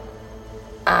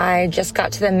 I just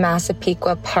got to the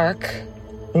Massapequa Park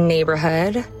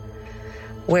neighborhood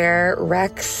where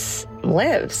Rex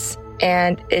lives.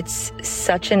 And it's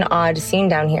such an odd scene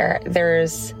down here.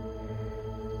 There's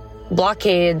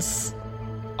blockades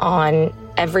on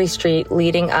every street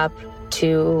leading up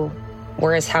to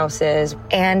where his house is.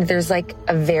 And there's like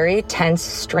a very tense,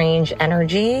 strange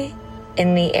energy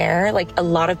in the air. Like a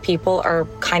lot of people are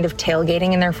kind of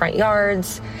tailgating in their front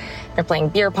yards. They're playing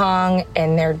beer pong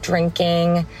and they're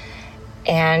drinking.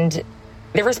 And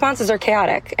the responses are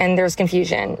chaotic and there's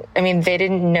confusion. I mean, they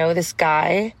didn't know this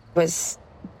guy was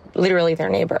literally their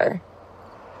neighbor.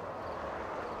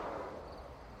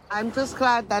 I'm just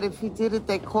glad that if he did it,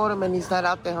 they caught him and he's not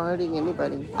out there hurting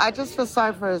anybody. I just feel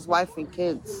sorry for his wife and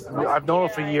kids. I've known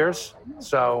him for years,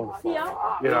 so,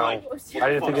 I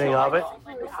didn't think anything of it.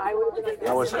 I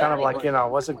was kind of like, I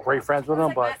wasn't great friends with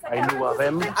him, but I knew of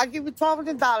him. I'll give you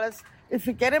 $1,200 if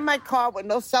you get in my car with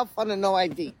no cell phone and no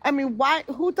ID. I mean, why?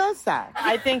 Who does that?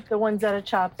 I think the ones that are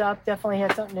chopped up definitely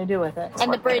had something to do with it.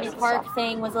 And the Brady Park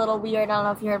thing was a little weird. I don't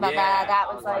know if you heard about that. That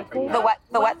was like...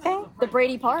 The what thing? The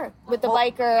Brady Park with the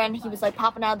biker, and he was like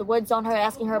popping out of the woods on her,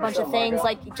 asking her a bunch of things.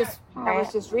 Like, just... That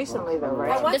was just recently, though,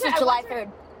 right? This is July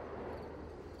 3rd.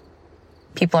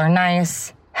 People are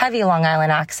nice, heavy Long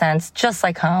Island accents, just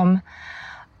like home.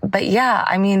 But yeah,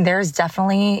 I mean, there's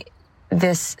definitely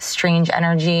this strange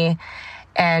energy,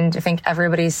 and I think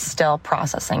everybody's still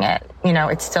processing it.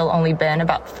 It's still only been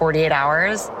about 48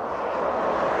 hours.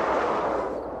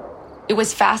 It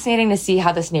was fascinating to see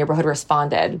how this neighborhood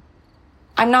responded.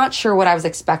 I'm not sure what I was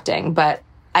expecting, but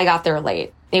I got there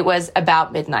late. It was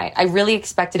about midnight. I really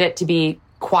expected it to be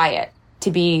quiet,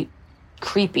 to be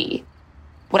creepy.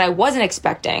 What I wasn't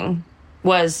expecting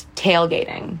was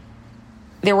tailgating.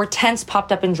 There were tents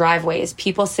popped up in driveways,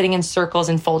 people sitting in circles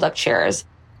in fold-up chairs.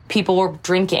 People were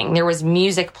drinking. There was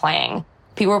music playing.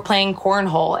 People were playing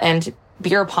cornhole and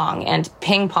beer pong and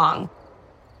ping pong.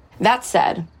 That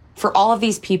said, for all of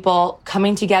these people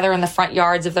coming together in the front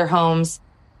yards of their homes,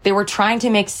 they were trying to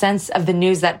make sense of the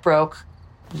news that broke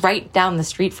right down the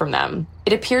street from them.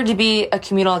 It appeared to be a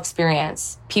communal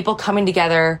experience, people coming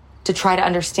together to try to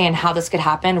understand how this could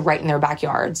happen right in their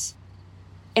backyards.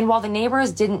 And while the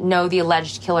neighbors didn't know the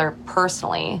alleged killer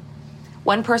personally,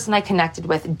 one person I connected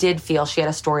with did feel she had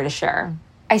a story to share.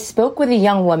 I spoke with a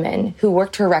young woman who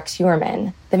worked for Rex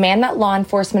Heuermann, the man that law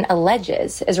enforcement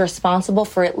alleges is responsible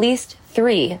for at least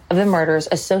 3 of the murders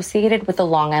associated with the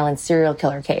Long Island serial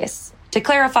killer case. To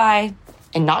clarify,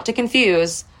 and not to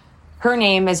confuse, her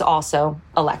name is also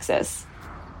Alexis.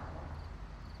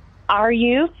 Are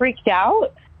you freaked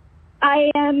out?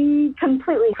 I am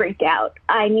completely freaked out.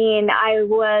 I mean, I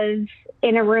was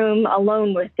in a room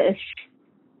alone with this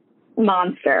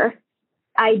monster.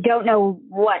 I don't know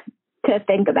what to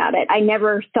think about it. I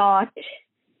never thought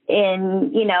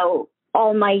in,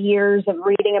 all my years of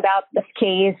reading about this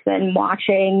case and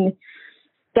watching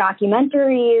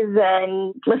documentaries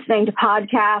and listening to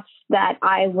podcasts that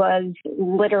I was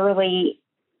literally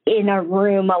in a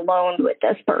room alone with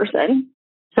this person.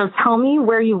 So tell me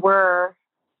where you were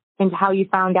and how you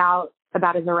found out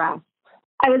about his arrest.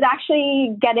 I was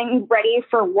actually getting ready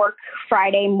for work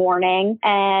Friday morning,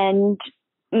 and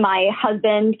my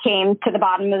husband came to the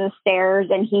bottom of the stairs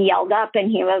and he yelled up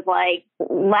and he was like,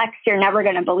 "Lex, you're never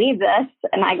going to believe this."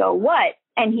 And I go, "What?"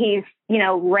 And he's,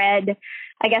 read,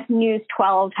 I guess News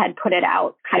 12 had put it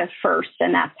out kind of first,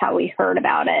 and that's how we heard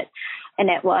about it. and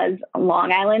it was a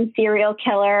Long Island serial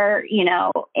killer,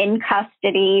 in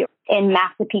custody in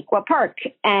Massapequa Park.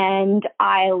 And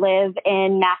I live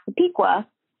in Massapequa.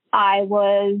 I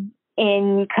was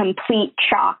in complete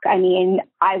shock. I mean,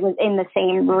 I was in the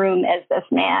same room as this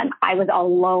man. I was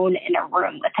alone in a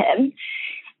room with him.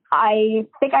 I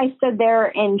think I stood there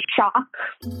in shock.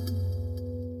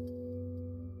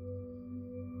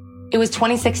 It was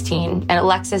 2016, and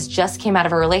Alexis just came out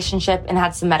of a relationship and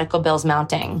had some medical bills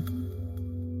mounting.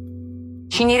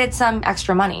 She needed some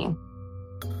extra money.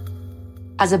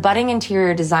 As a budding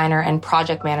interior designer and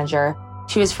project manager,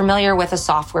 she was familiar with a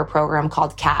software program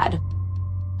called CAD,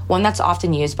 one that's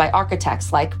often used by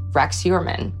architects like Rex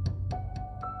Heuermann.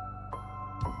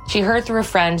 She heard through a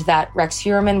friend that Rex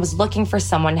Heuermann was looking for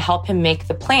someone to help him make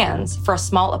the plans for a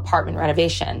small apartment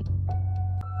renovation.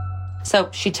 So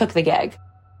she took the gig.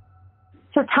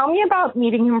 So tell me about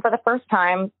meeting him for the first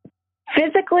time.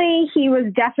 Physically, he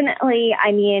was definitely,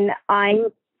 I'm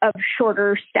of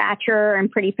shorter stature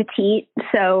and pretty petite,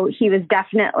 so he was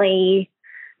definitely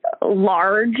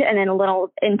large and then a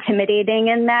little intimidating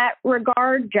in that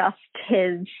regard, just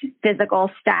his physical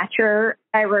stature.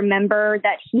 I remember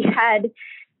that he had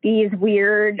these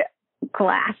weird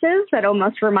glasses that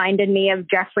almost reminded me of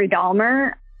Jeffrey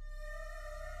Dahmer.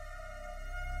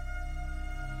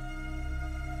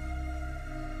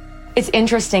 It's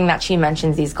interesting that she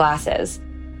mentions these glasses.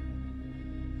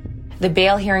 The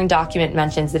bail hearing document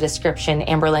mentions the description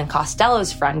Amberlynn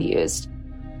Costello's friend used.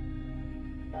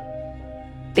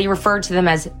 They referred to them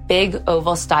as big,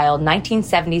 oval-style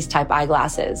 1970s type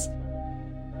eyeglasses.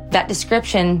 That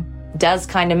description does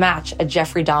kind of match a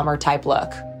Jeffrey Dahmer type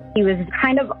look. He was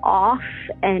kind of off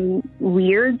and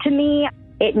weird to me.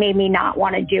 It made me not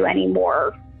want to do any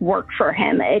more work for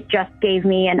him. It just gave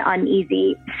me an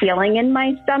uneasy feeling in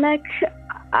my stomach.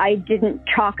 I didn't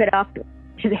chalk it up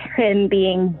to him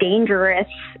being dangerous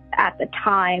at the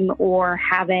time or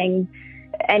having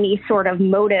any sort of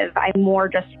motive. I more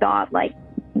just thought, like,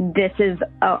 this is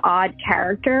an odd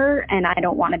character and I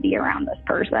don't want to be around this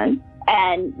person.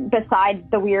 And besides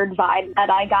the weird vibe that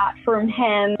I got from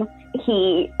him,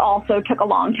 he also took a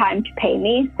long time to pay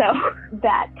me. So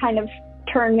that kind of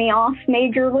turned me off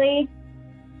majorly.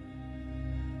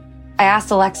 I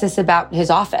asked Alexis about his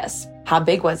office. How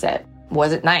big was it?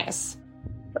 Was it nice?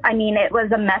 I mean, it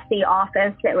was a messy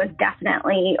office. It was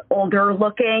definitely older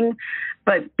looking,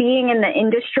 but being in the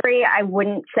industry, I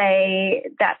wouldn't say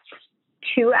that's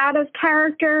too out of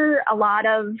character. A lot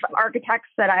of architects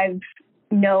that I've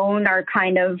known are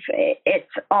kind of,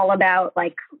 it's all about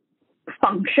like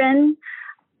function.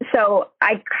 So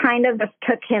I kind of just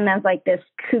took him as like this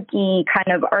kooky kind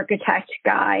of architect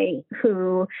guy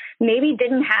who maybe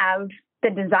didn't have the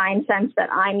design sense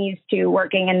that I'm used to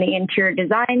working in the interior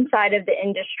design side of the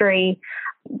industry,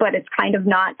 but it's kind of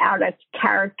not out of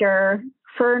character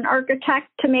for an architect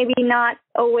to maybe not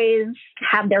always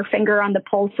have their finger on the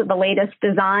pulse of the latest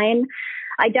design.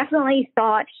 I definitely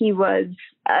thought he was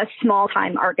a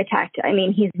small-time architect. I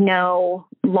mean, he's no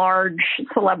large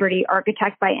celebrity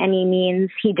architect by any means.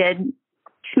 He did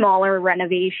smaller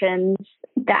renovations,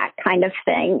 that kind of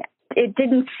thing. It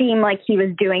didn't seem like he was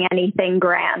doing anything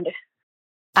grand.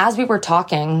 As we were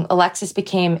talking, Alexis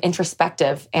became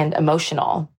introspective and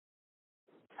emotional.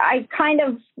 I kind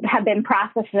of have been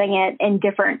processing it in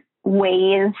different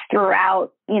ways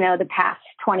throughout, the past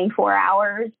 24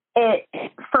 hours. It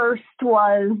first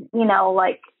was,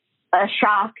 like a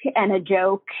shock and a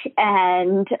joke.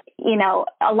 And,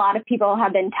 a lot of people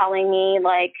have been telling me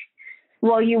like,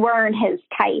 well, you weren't his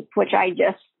type, which I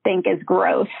just think is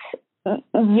gross.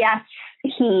 Yes,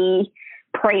 he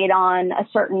preyed on a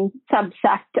certain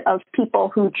subsect of people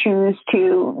who choose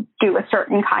to do a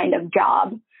certain kind of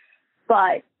job.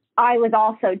 But I was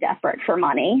also desperate for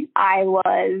money. I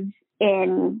was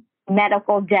in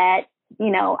medical debt.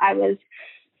 I was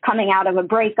coming out of a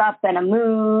breakup and a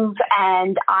move,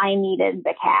 and I needed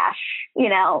the cash,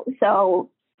 So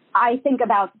I think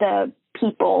about the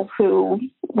people who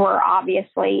were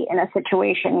obviously in a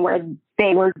situation where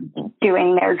they were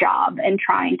doing their job and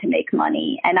trying to make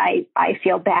money. And I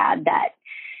feel bad that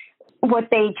what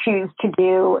they choose to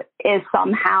do is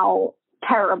somehow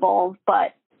terrible,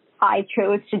 but I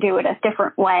chose to do it a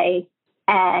different way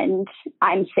and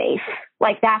I'm safe.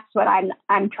 Like, that's what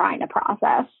I'm trying to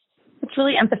process. It's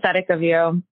really empathetic of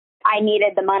you. I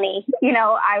needed the money.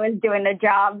 I was doing a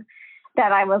job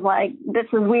that I was like, this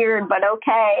is weird, but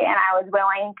okay. And I was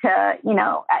willing to,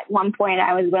 at one point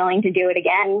I was willing to do it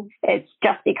again. It's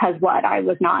just because I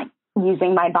was not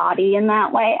using my body in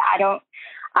that way. I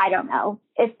don't know.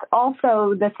 It's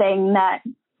also the thing that,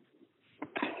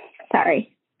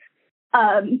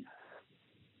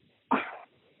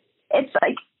 it's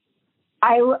like,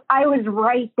 I was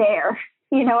right there.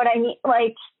 You know what I mean?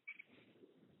 Like,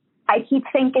 I keep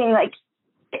thinking, like,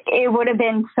 it would have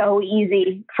been so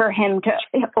easy for him to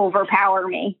overpower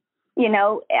me. You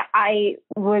know, I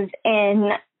was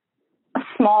in a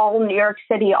small New York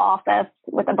City office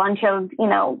with a bunch of, you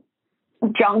know,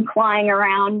 junk lying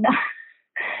around.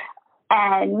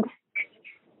 And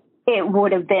it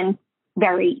would have been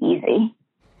very easy.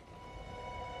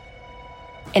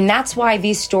 And that's why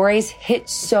these stories hit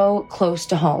so close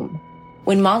to home.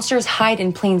 When monsters hide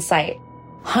in plain sight,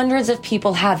 hundreds of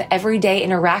people have everyday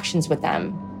interactions with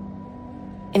them.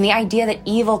 And the idea that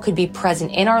evil could be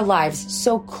present in our lives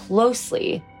so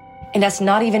closely and us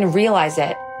not even realize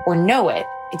it or know it,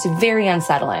 it's very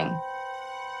unsettling.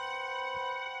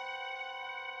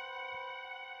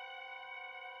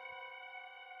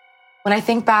 When I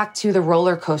think back to the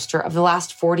roller coaster of the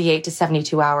last 48 to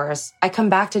 72 hours, I come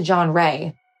back to John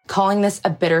Ray, calling this a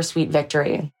bittersweet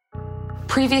victory.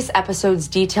 Previous episodes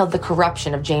detailed the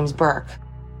corruption of James Burke,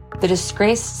 the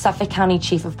disgraced Suffolk County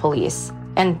Chief of Police,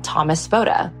 and Thomas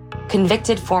Spoda,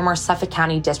 convicted former Suffolk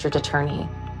County District Attorney.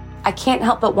 I can't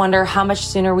help but wonder how much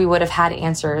sooner we would have had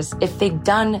answers if they'd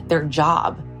done their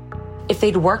job, if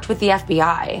they'd worked with the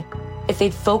FBI, if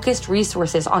they'd focused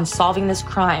resources on solving this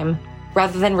crime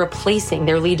rather than replacing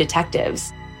their lead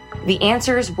detectives. The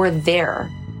answers were there.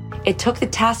 It took the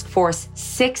task force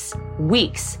 6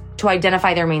 weeks to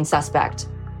identify their main suspect.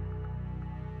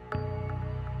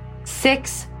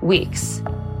 6 weeks.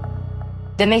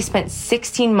 Then they spent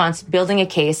 16 months building a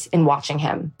case and watching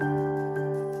him.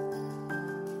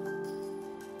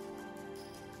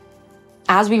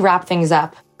 As we wrap things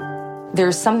up,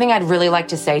 there's something I'd really like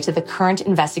to say to the current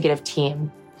investigative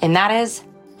team, and that is,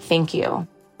 thank you.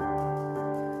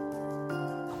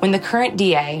 When the current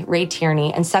DA, Ray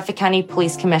Tierney, and Suffolk County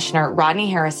Police Commissioner Rodney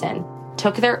Harrison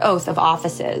took their oath of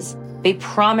offices, they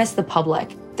promised the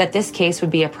public that this case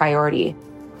would be a priority,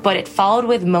 but it followed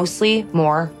with mostly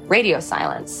more radio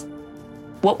silence.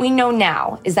 What we know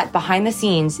now is that behind the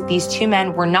scenes, these two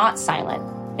men were not silent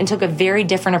and took a very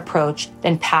different approach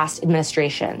than past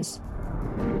administrations.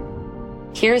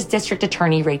 Here's District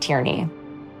Attorney Ray Tierney.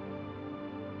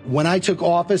 When I took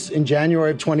office in January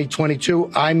of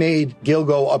 2022, I made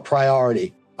Gilgo a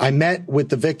priority. I met with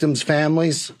the victims'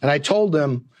 families, and I told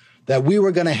them that we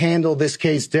were going to handle this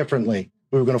case differently.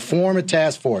 We were going to form a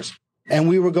task force, and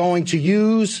we were going to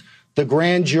use the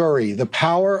grand jury, the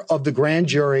power of the grand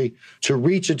jury, to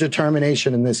reach a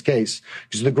determination in this case.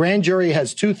 Because the grand jury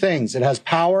has two things. It has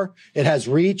power, it has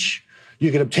reach.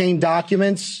 You could obtain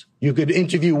documents, you could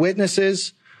interview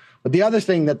witnesses. But the other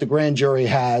thing that the grand jury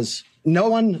has, no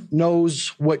one knows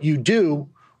what you do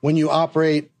when you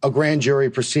operate a grand jury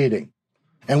proceeding.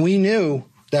 And we knew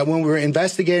that when we were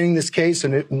investigating this case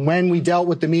and when we dealt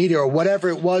with the media or whatever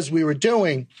it was we were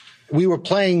doing, we were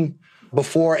playing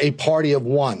before a party of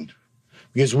one,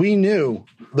 because we knew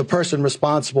the person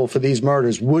responsible for these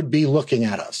murders would be looking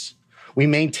at us. We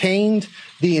maintained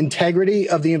the integrity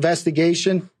of the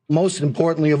investigation. Most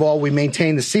importantly of all, we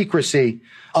maintained the secrecy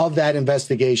of that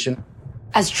investigation.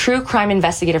 As true crime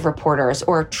investigative reporters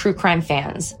or true crime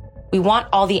fans, we want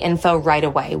all the info right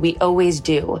away. We always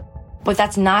do. But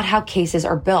that's not how cases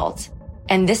are built.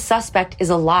 And this suspect is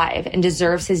alive and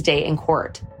deserves his day in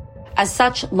court. As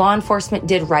such, law enforcement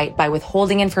did right by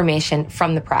withholding information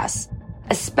from the press,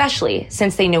 especially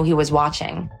since they knew he was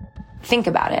watching. Think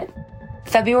about it.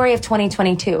 February of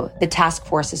 2022, the task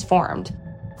force is formed.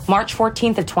 March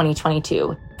 14th of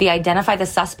 2022, they identify the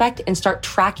suspect and start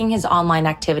tracking his online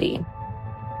activity.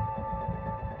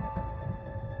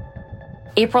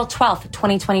 April 12th,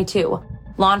 2022,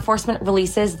 law enforcement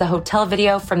releases the hotel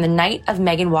video from the night of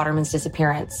Megan Waterman's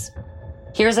disappearance.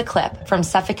 Here's a clip from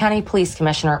Suffolk County Police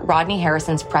Commissioner Rodney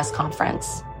Harrison's press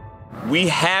conference. We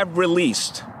have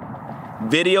released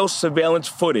video surveillance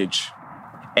footage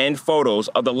and photos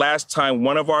of the last time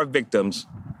one of our victims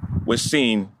was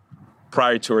seen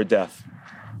prior to her death.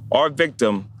 Our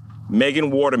victim,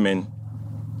 Megan Waterman,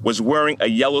 was wearing a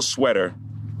yellow sweater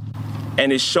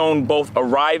and is shown both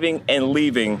arriving and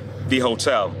leaving the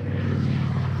hotel.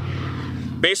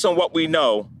 Based on what we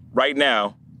know right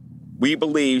now, we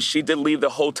believe she did leave the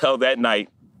hotel that night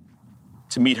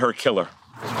to meet her killer.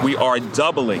 We are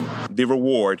doubling the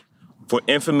reward for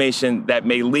information that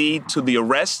may lead to the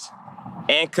arrest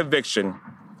and conviction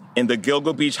in the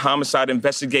Gilgo Beach homicide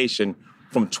investigation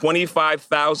from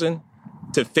 $25,000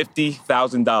 to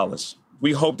 $50,000.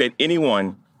 We hope that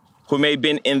anyone who may have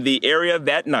been in the area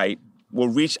that night will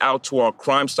reach out to our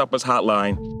Crime Stoppers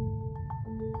hotline.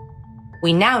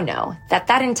 We now know that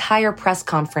that entire press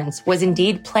conference was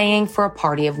indeed playing for a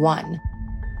party of one.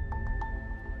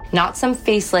 Not some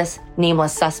faceless,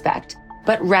 nameless suspect,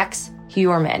 but Rex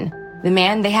Heuermann, the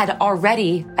man they had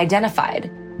already identified.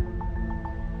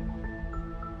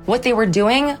 What they were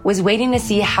doing was waiting to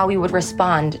see how he would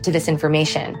respond to this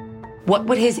information. What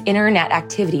would his internet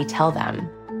activity tell them?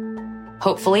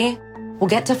 Hopefully, we'll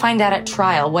get to find out at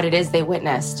trial what it is they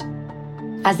witnessed.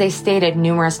 As they stated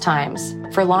numerous times,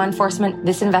 for law enforcement,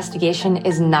 this investigation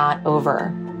is not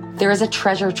over. There is a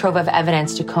treasure trove of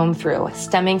evidence to comb through,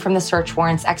 stemming from the search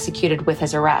warrants executed with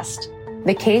his arrest.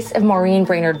 The case of Maureen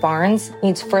Brainerd Barnes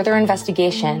needs further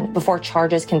investigation before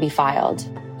charges can be filed.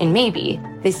 And maybe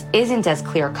this isn't as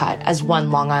clear-cut as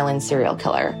one Long Island serial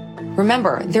killer.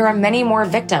 Remember, there are many more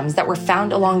victims that were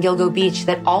found along Gilgo Beach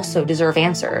that also deserve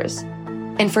answers.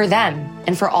 And for them,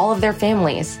 and for all of their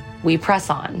families, we press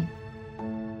on.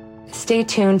 Stay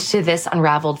tuned to this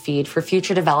Unraveled feed for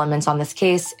future developments on this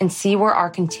case and see where our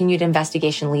continued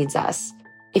investigation leads us.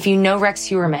 If you know Rex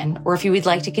Heuermann, or if you would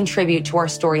like to contribute to our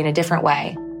story in a different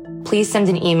way, please send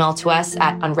an email to us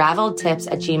at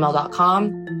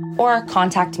unraveledtips@gmail.com or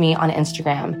contact me on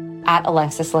Instagram at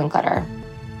Alexis Linkletter.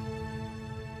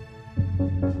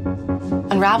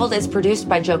 Unraveled is produced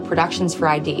by Joke Productions for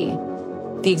ID.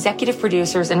 The executive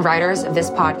producers and writers of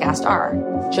this podcast are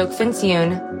Joke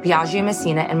Fincione, Biagio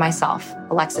Messina, and myself,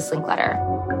 Alexis Linkletter.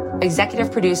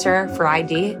 Executive producer for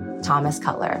ID, Thomas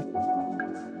Cutler.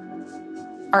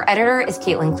 Our editor is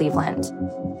Caitlin Cleveland.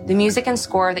 The music and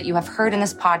score that you have heard in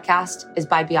this podcast is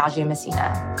by Biagio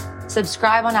Messina.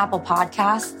 Subscribe on Apple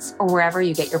Podcasts or wherever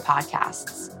you get your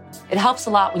podcasts. It helps a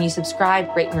lot when you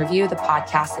subscribe, rate, and review the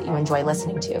podcast that you enjoy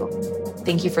listening to.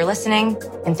 Thank you for listening,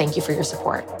 and thank you for your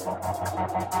support.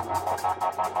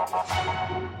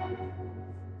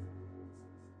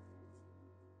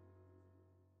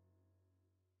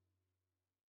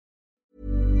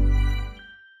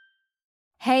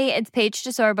 Hey, it's Paige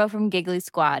DeSorbo from Giggly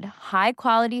Squad. High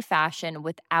quality fashion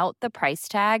without the price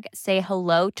tag. Say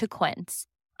hello to Quince.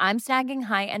 I'm snagging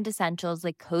high-end essentials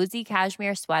like cozy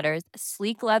cashmere sweaters,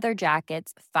 sleek leather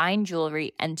jackets, fine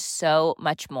jewelry, and so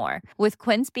much more. With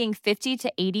Quince being 50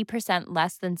 to 80%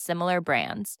 less than similar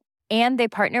brands. And they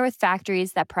partner with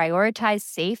factories that prioritize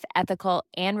safe, ethical,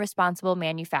 and responsible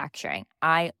manufacturing.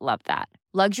 I love that.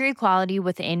 Luxury quality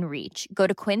within reach. Go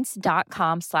to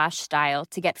quince.com/style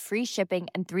to get free shipping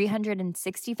and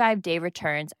 365-day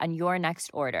returns on your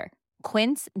next order.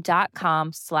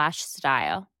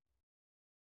 Quince.com/style.